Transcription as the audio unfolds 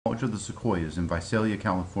Rancho the Sequoias in Visalia,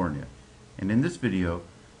 California, and in this video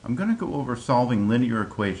I'm going to go over solving linear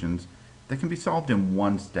equations that can be solved in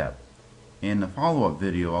one step. In the follow-up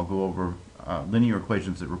video I'll go over linear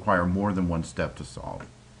equations that require more than one step to solve.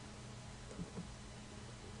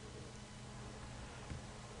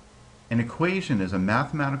 An equation is a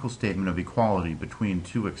mathematical statement of equality between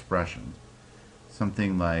two expressions.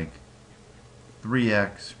 Something like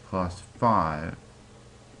 3x plus 5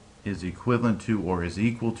 is equivalent to or is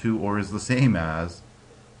equal to or is the same as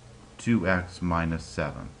 2x minus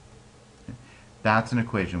 7. That's an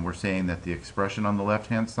equation. We're saying that the expression on the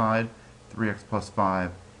left-hand side, 3x plus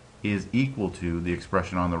 5, is equal to the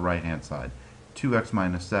expression on the right-hand side, 2x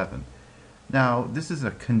minus 7. Now, this is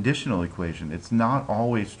a conditional equation. It's not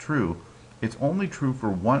always true. It's only true for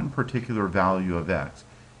one particular value of x,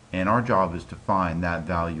 and our job is to find that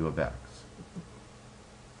value of x.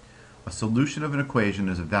 A solution of an equation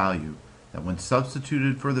is a value that, when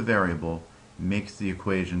substituted for the variable, makes the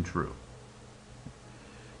equation true.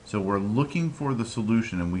 So we're looking for the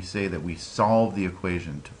solution, and we say that we solve the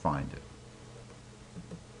equation to find it.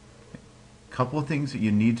 A couple of things that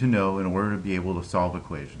you need to know in order to be able to solve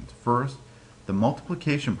equations. First, the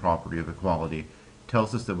multiplication property of equality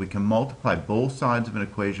tells us that we can multiply both sides of an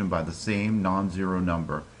equation by the same non-zero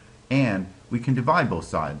number, and we can divide both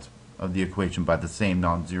sides of the equation by the same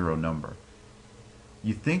non-zero number.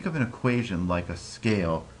 You think of an equation like a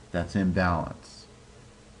scale that's in balance.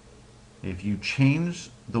 If you change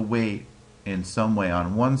the weight in some way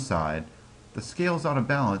on one side, the scale's out of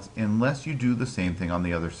balance unless you do the same thing on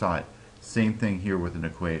the other side. Same thing here with an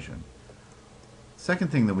equation.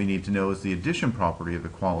 Second thing that we need to know is the addition property of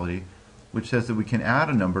equality, which says that we can add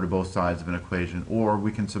a number to both sides of an equation, or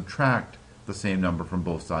we can subtract the same number from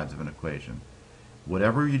both sides of an equation.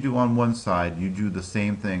 Whatever you do on one side, you do the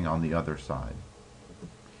same thing on the other side.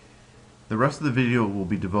 The rest of the video will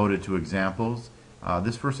be devoted to examples.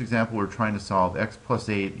 This first example, we're trying to solve x plus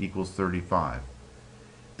 8 equals 35.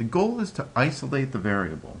 The goal is to isolate the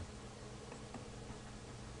variable.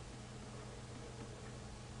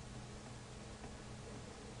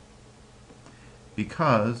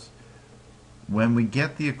 Because when we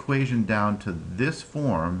get the equation down to this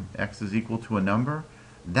form, x is equal to a number,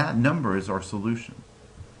 that number is our solution.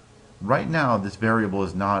 Right now, this variable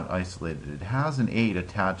is not isolated. It has an 8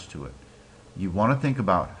 attached to it. You want to think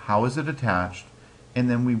about how is it attached,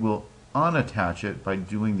 and then we will unattach it by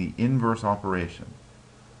doing the inverse operation.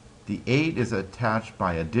 The 8 is attached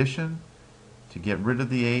by addition. To get rid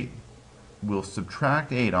of the 8, we'll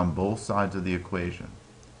subtract 8 on both sides of the equation.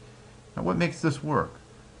 Now, what makes this work?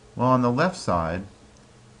 Well, on the left side,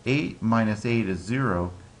 8 minus 8 is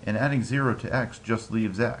 0, and adding 0 to x just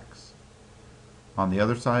leaves x. On the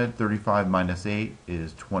other side, 35 minus 8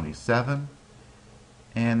 is 27,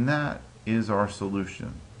 and that is our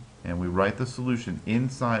solution. And we write the solution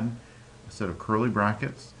inside a set of curly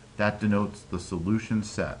brackets. That denotes the solution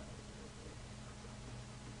set.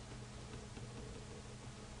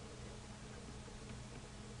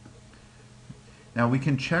 Now we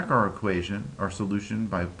can check our equation, our solution,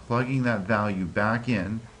 by plugging that value back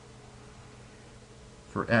in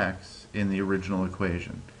for x in the original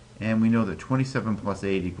equation. And we know that 27 plus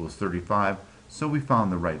 8 equals 35, so we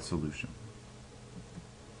found the right solution.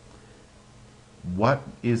 What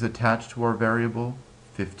is attached to our variable?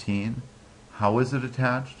 15. How is it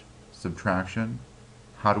attached? Subtraction.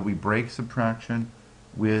 How do we break subtraction?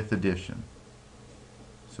 With addition.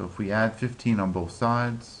 So if we add 15 on both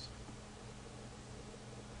sides,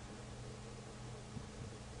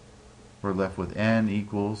 we're left with n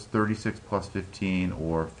equals 36 plus 15,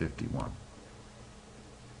 or 51.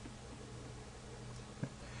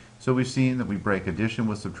 So we've seen that we break addition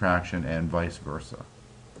with subtraction and vice versa.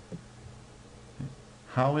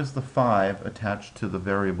 How is the 5 attached to the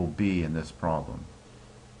variable b in this problem?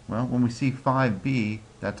 Well, when we see 5b,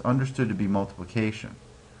 that's understood to be multiplication.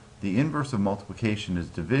 The inverse of multiplication is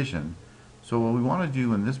division, so what we want to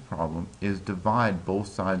do in this problem is divide both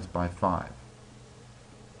sides by 5.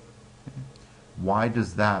 Why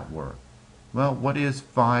does that work? Well, what is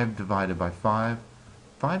 5 divided by 5?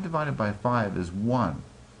 5 divided by 5 is 1.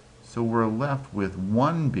 So we're left with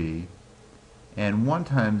 1b, and 1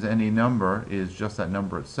 times any number is just that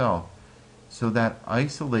number itself. So that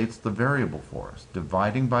isolates the variable for us.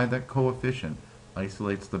 Dividing by that coefficient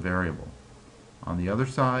isolates the variable. On the other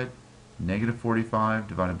side, negative 45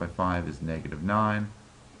 divided by 5 is negative 9.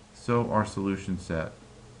 So our solution set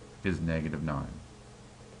is negative 9.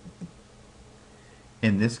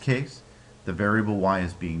 In this case, the variable y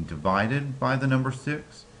is being divided by the number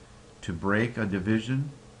 6. To break a division,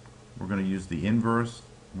 we're going to use the inverse,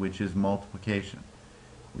 which is multiplication.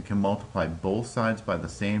 we can multiply both sides by the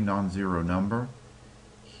same non-zero number.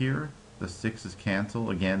 Here, the 6's cancel.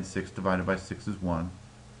 Again, 6 divided by 6 is 1.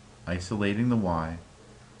 Isolating the y.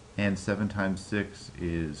 And 7 times 6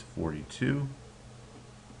 is 42.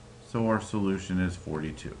 So our solution is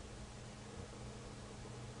 42.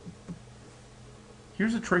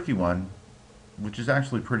 Here's a tricky one, which is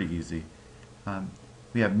actually pretty easy.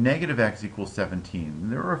 We have negative x equals 17.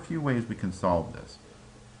 There are a few ways we can solve this.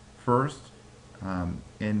 First,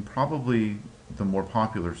 and probably the more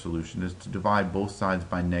popular solution, is to divide both sides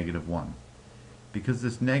by negative 1. Because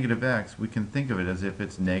this negative x, we can think of it as if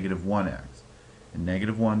it's negative 1x. And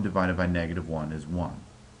negative 1 divided by negative 1 is 1.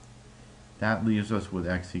 That leaves us with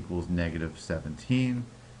x equals negative 17,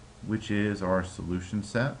 which is our solution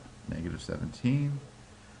set, negative 17.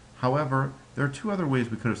 However, there are two other ways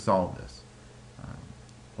we could have solved this.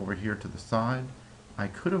 Over here to the side, I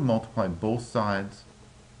could have multiplied both sides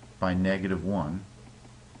by negative 1,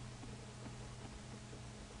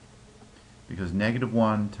 because negative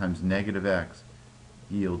 1 times negative x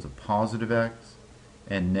yields a positive x,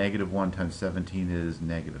 and negative 1 times 17 is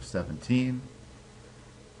negative 17.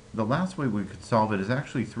 The last way we could solve it is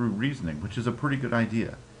actually through reasoning, which is a pretty good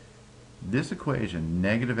idea. This equation,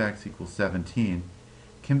 negative x equals 17,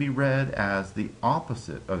 can be read as the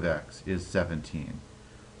opposite of x is 17.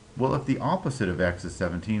 Well, if the opposite of x is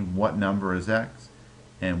 17, what number is x?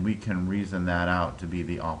 And we can reason that out to be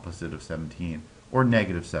the opposite of 17, or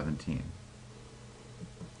negative 17.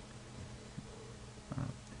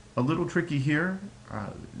 A little tricky here.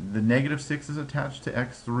 The negative 6 is attached to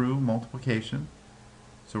x through multiplication.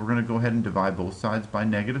 So we're going to go ahead and divide both sides by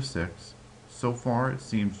negative 6. So far, it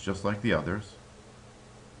seems just like the others.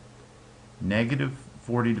 Negative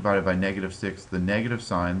 40 divided by negative 6, the negative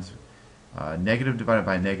signs, negative divided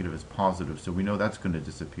by negative is positive, so we know that's going to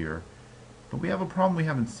disappear. But we have a problem we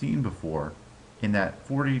haven't seen before, in that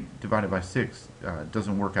 40 divided by 6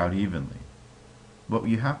 doesn't work out evenly. What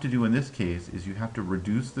you have to do in this case is you have to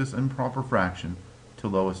reduce this improper fraction to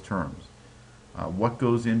lowest terms. What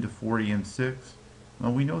goes into 40 and 6?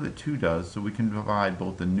 Well, we know that 2 does, so we can divide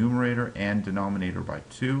both the numerator and denominator by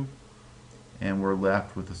 2, and we're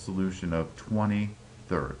left with a solution of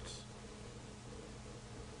 20/3.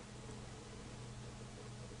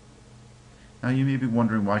 Now you may be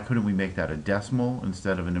wondering, why couldn't we make that a decimal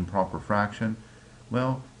instead of an improper fraction?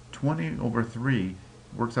 Well, 20 over 3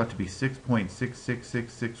 works out to be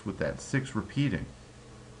 6.6666 with that 6 repeating.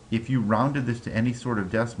 If you rounded this to any sort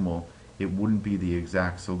of decimal, it wouldn't be the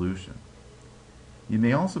exact solution. You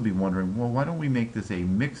may also be wondering, well, why don't we make this a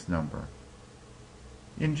mixed number?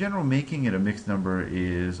 In general, making it a mixed number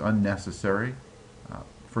is unnecessary.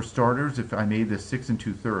 For starters, if I made this 6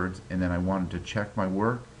 2/3 and then I wanted to check my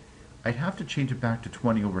work, I'd have to change it back to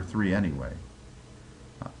 20 over 3 anyway.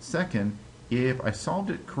 Second, if I solved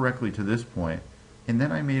it correctly to this point, and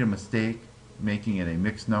then I made a mistake making it a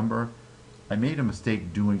mixed number, I made a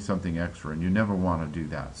mistake doing something extra, and you never want to do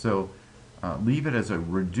that. So leave it as a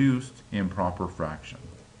reduced improper fraction.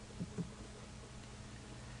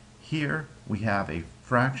 Here we have a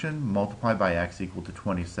fraction multiplied by x equal to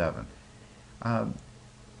 27.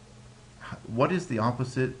 What is the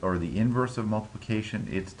opposite or the inverse of multiplication?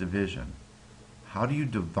 It's division. How do you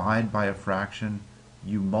divide by a fraction?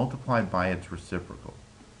 You multiply by its reciprocal.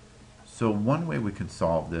 So one way we could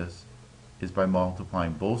solve this is by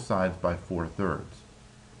multiplying both sides by 4/3.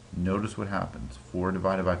 Notice what happens. 4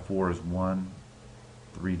 divided by 4 is 1.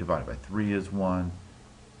 3 divided by 3 is 1.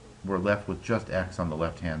 We're left with just x on the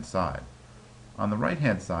left-hand side. On the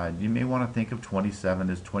right-hand side, you may want to think of 27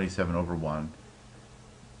 as 27 over 1.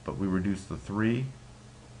 But we reduce the 3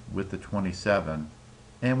 with the 27,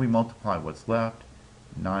 and we multiply what's left.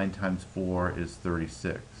 9 times 4 is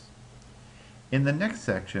 36. In the next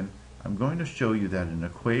section, I'm going to show you that an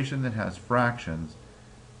equation that has fractions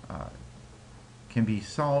can be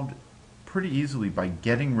solved pretty easily by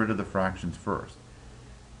getting rid of the fractions first.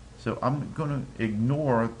 So I'm going to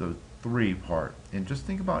ignore the 3 part and just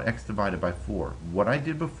think about x divided by 4. What I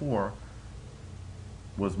did before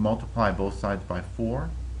was multiply both sides by 4.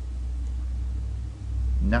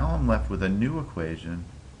 Now I'm left with a new equation,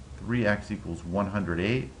 3x equals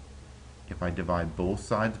 108. If I divide both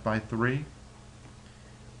sides by 3,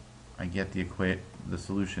 I get the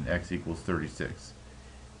solution x equals 36.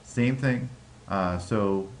 Same thing.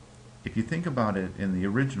 So if you think about it in the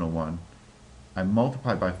original one, I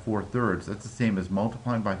multiply by 4/3. That's the same as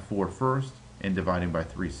multiplying by 4 first and dividing by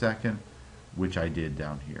 3 second, which I did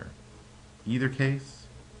down here. Either case,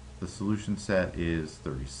 the solution set is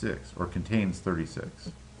 36, or contains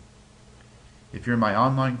 36. If you're in my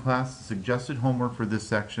online class, the suggested homework for this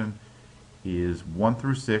section is 1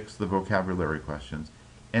 through 6, the vocabulary questions,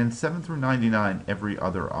 and 7 through 99 every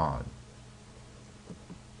other odd.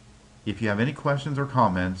 If you have any questions or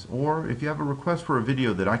comments, or if you have a request for a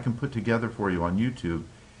video that I can put together for you on YouTube,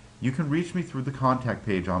 you can reach me through the contact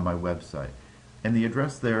page on my website, and the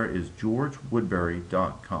address there is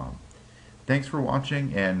georgewoodbury.com. Thanks for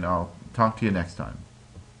watching, and I'll talk to you next time.